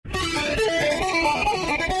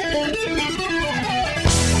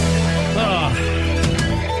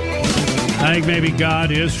I think maybe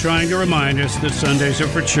God is trying to remind us that Sundays are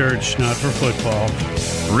for church, not for football.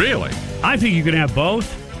 Really? I think you can have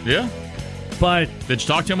both. Yeah? But Did you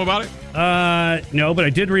talk to him about it? no, but I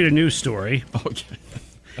did read a news story. Okay.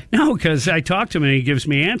 No, because I talk to him and he gives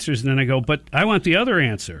me answers, and then I go, but I want the other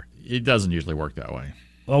answer. It doesn't usually work that way.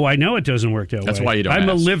 Oh, I know it doesn't work that way. That's why you don't I'm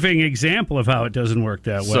a ask. living example of how it doesn't work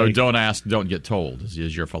that way. So don't ask, don't get told is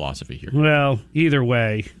your philosophy here. Well, either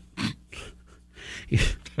way,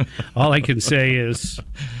 all I can say is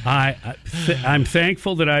I'm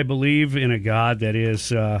thankful that I believe in a God that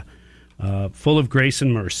is full of grace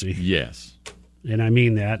and mercy. Yes. And I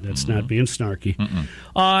mean that. That's not being snarky.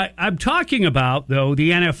 I'm talking about, though,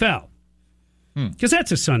 the NFL. Because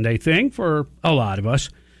that's a Sunday thing for a lot of us.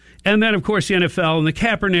 And then, of course, the NFL and the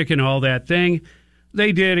Kaepernick and all that thing,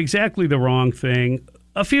 they did exactly the wrong thing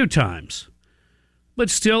a few times. But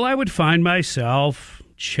still, I would find myself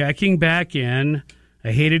checking back in.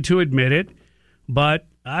 I hated to admit it, but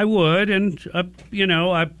I would. And,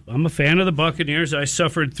 I'm a fan of the Buccaneers. I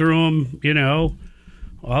suffered through them,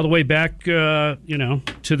 all the way back, to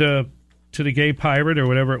the gay pirate or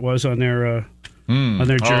whatever it was on their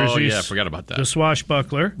jerseys. Oh, yeah, I forgot about that. The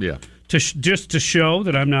swashbuckler. Yeah. Just to show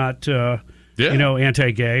that I'm not,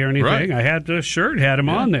 anti-gay or anything. Right. I had the shirt, had him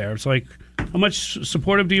on there. It's like, how much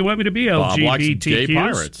supportive do you want me to be, Bob likes LGBTQs? gay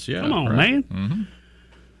pirates. Yeah, come on, right. man. Mm-hmm.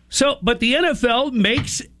 So, but the NFL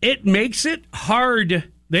makes it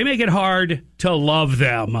hard. They make it hard to love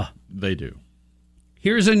them. They do.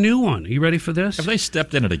 Here's a new one. Are you ready for this? Have they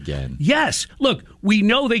stepped in it again? Yes. Look, we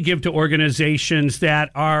know they give to organizations that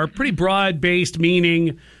are pretty broad-based,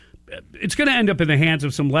 meaning it's going to end up in the hands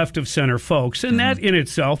of some left-of-center folks, and that in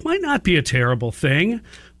itself might not be a terrible thing,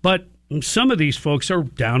 but some of these folks are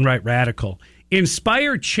downright radical.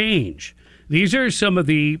 Inspire Change. These are some of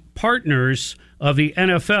the partners of the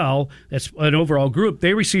NFL. That's an overall group.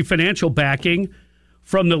 They receive financial backing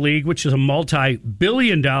from the league, which is a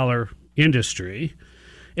multi-billion-dollar industry.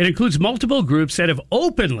 It includes multiple groups that have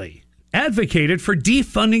openly advocated for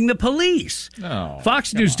defunding the police.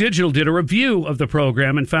 Fox News Digital did a review of the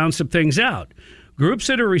program and found some things out. Groups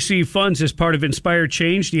that have received funds as part of Inspire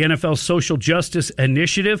Change, the NFL Social Justice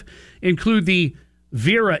Initiative, include the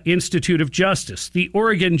Vera Institute of Justice, the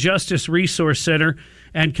Oregon Justice Resource Center,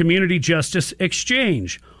 and Community Justice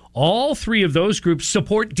Exchange. All three of those groups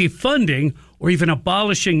support defunding or even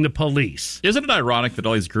abolishing the police. Isn't it ironic that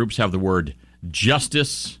all these groups have the word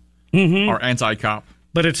justice or anti-cop?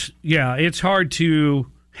 But it's hard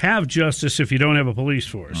to have justice if you don't have a police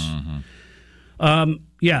force.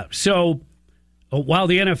 So while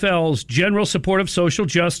the NFL's general support of social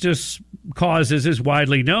justice causes is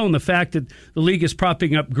widely known, the fact that the league is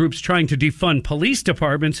propping up groups trying to defund police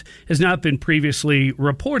departments has not been previously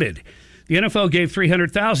reported. The NFL gave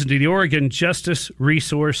 $300,000 to the Oregon Justice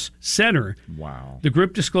Resource Center. Wow. The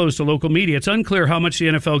group disclosed to local media. It's unclear how much the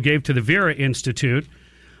NFL gave to the Vera Institute,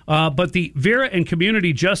 but the Vera and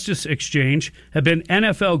Community Justice Exchange have been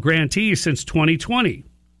NFL grantees since 2020.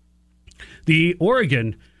 The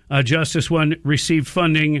Oregon Justice one received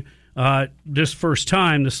funding this first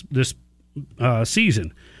time this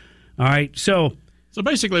season. All right, so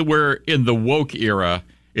basically we're in the woke era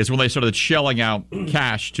is when they started shelling out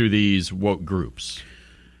cash to these woke groups.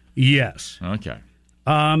 Yes. Okay.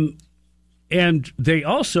 And they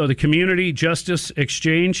also, the Community Justice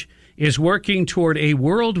Exchange is working toward a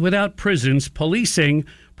world without prisons, policing,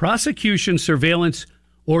 prosecution, surveillance,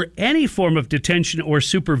 or any form of detention or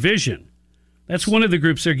supervision. That's one of the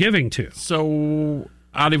groups they're giving to. So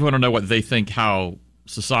I don't even want to know what they think how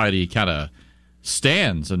society kind of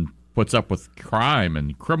stands and puts up with crime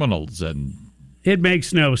and criminals and... It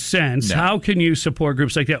makes no sense. No. How can you support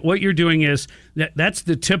groups like that? What you're doing is that's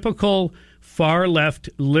the typical far-left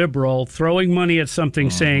liberal throwing money at something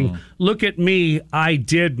saying, look at me, I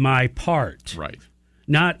did my part. Right.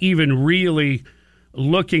 Not even really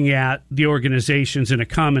looking at the organizations in a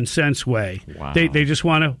common sense way. Wow. They just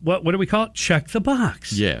want to, what do we call it? Check the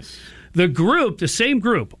box. Yes. The same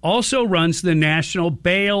group, also runs the National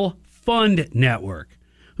Bail Fund Network,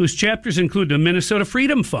 whose chapters include the Minnesota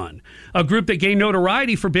Freedom Fund, a group that gained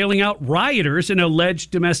notoriety for bailing out rioters and alleged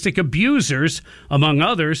domestic abusers, among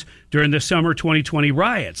others, during the summer 2020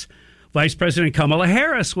 riots. Vice President Kamala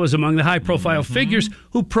Harris was among the high-profile figures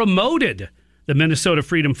who promoted the Minnesota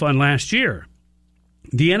Freedom Fund last year.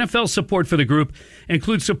 The NFL's support for the group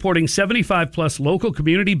includes supporting 75-plus local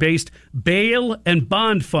community-based bail and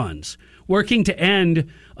bond funds, working to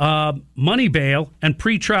end money bail and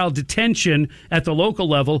pretrial detention at the local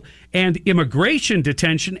level and immigration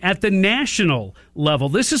detention at the national level.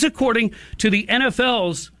 This is according to the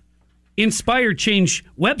NFL's Inspire Change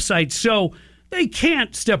website. So They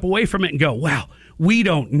can't step away from it and go, wow, we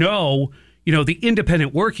don't know, the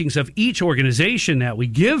independent workings of each organization that we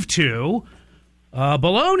give to.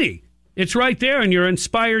 Baloney. It's right there in your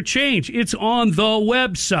Inspired Change. It's on the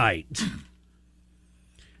website.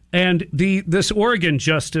 And this Oregon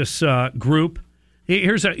Justice group,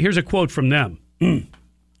 here's a quote from them.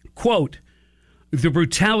 Quote, "The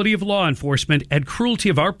brutality of law enforcement and cruelty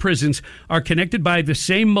of our prisons are connected by the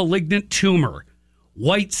same malignant tumor,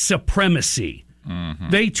 white supremacy." Mm-hmm.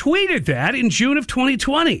 They tweeted that in June of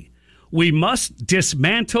 2020. "We must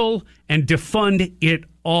dismantle and defund it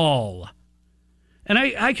all." And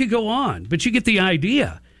I could go on, but you get the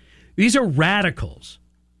idea. These are radicals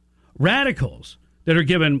that are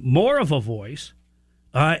given more of a voice,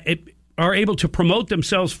 are able to promote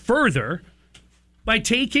themselves further by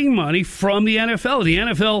taking money from the NFL. The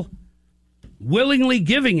NFL willingly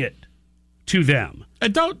giving it to them.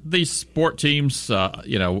 And don't these sport teams,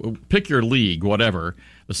 pick your league, whatever,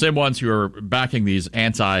 the same ones who are backing these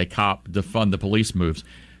anti-cop, defund the police moves,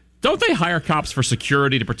 don't they hire cops for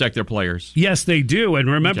security to protect their players? Yes, they do. And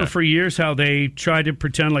remember for years how they tried to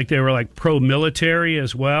pretend like they were like pro-military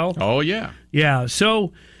as well? Oh, yeah. Yeah.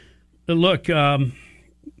 So, look, the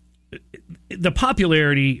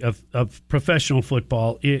popularity of professional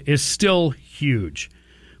football is still huge.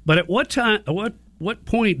 But at what time, what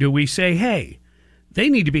point do we say, hey, they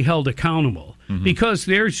need to be held accountable? Mm-hmm. Because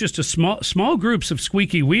there's just a small groups of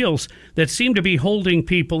squeaky wheels that seem to be holding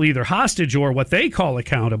people either hostage or what they call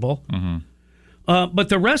accountable. Mm-hmm. But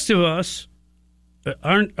the rest of us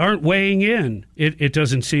aren't weighing in. It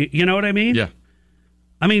doesn't seem, you know what I mean? Yeah.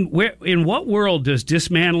 I mean, in what world does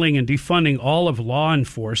dismantling and defunding all of law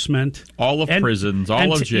enforcement, all of prisons,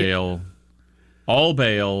 all of jail, all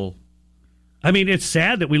bail? I mean, it's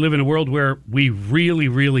sad that we live in a world where we really,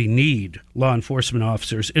 really need law enforcement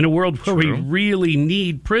officers, in a world where we really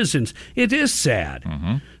need prisons. It is sad.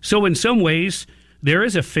 Mm-hmm. So in some ways, there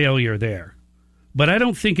is a failure there. But I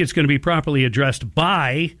don't think it's going to be properly addressed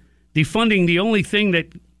by defunding the only thing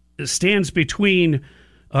that stands between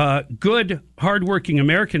good, hardworking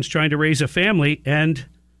Americans trying to raise a family and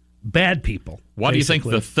bad people. Why basically. do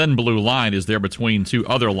you think the thin blue line is there between two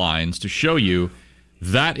other lines to show you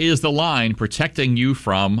that is the line protecting you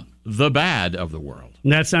from the bad of the world?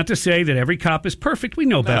 And that's not to say that every cop is perfect. We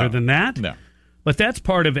know better than that. No. But that's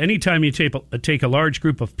part of any time you take a large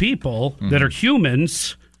group of people that are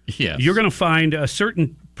humans, you're going to find a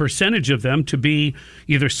certain percentage of them to be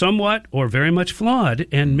either somewhat or very much flawed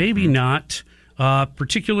and maybe not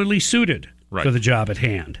particularly suited for the job at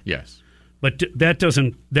hand. Yes. But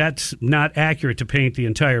that's not accurate to paint the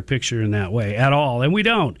entire picture in that way at all. And we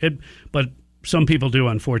don't. But some people do,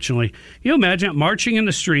 unfortunately. You imagine marching in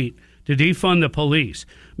the street to defund the police.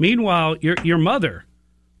 Meanwhile, your mother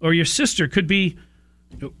or your sister could be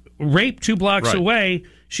raped 2 blocks away.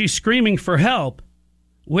 She's screaming for help.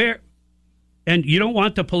 And you don't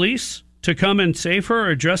want the police to come and save her or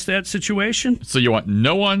address that situation? So you want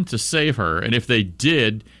no one to save her, and if they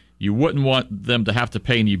did, you wouldn't want them to have to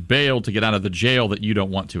pay any bail to get out of the jail that you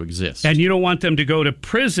don't want to exist. And you don't want them to go to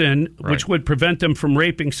prison, which would prevent them from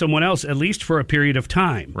raping someone else, at least for a period of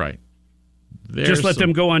time. Right. Just let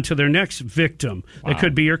them go on to their next victim. Wow. It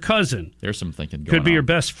could be your cousin. There's some thinking going on. Could be your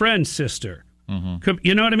best friend's sister. Mm-hmm.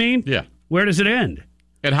 You know what I mean? Yeah. Where does it end?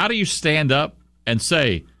 And how do you stand up and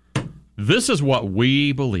say, this is what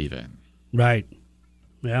we believe in? Right.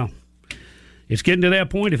 Yeah. It's getting to that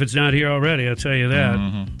point if it's not here already, I'll tell you that.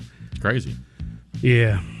 Mm-hmm. It's crazy.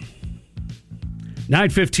 Yeah.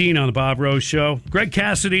 9:15 on the Bob Rose Show. Greg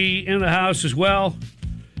Cassidy in the house as well.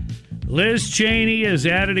 Liz Cheney is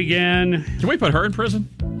at it again. Can we put her in prison?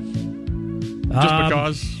 Just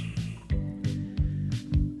because?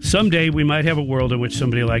 Someday we might have a world in which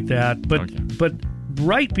somebody like that. But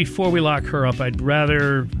right before we lock her up, I'd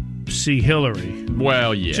rather see Hillary.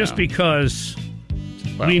 Well, yeah. Just because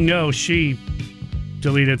we know she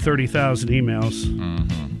deleted 30,000 emails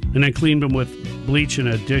and then cleaned them with bleach in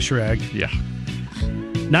a dish rag. Yeah.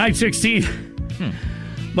 9:16.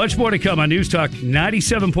 Much more to come on News Talk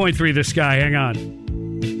 97.3 The Sky. Hang on.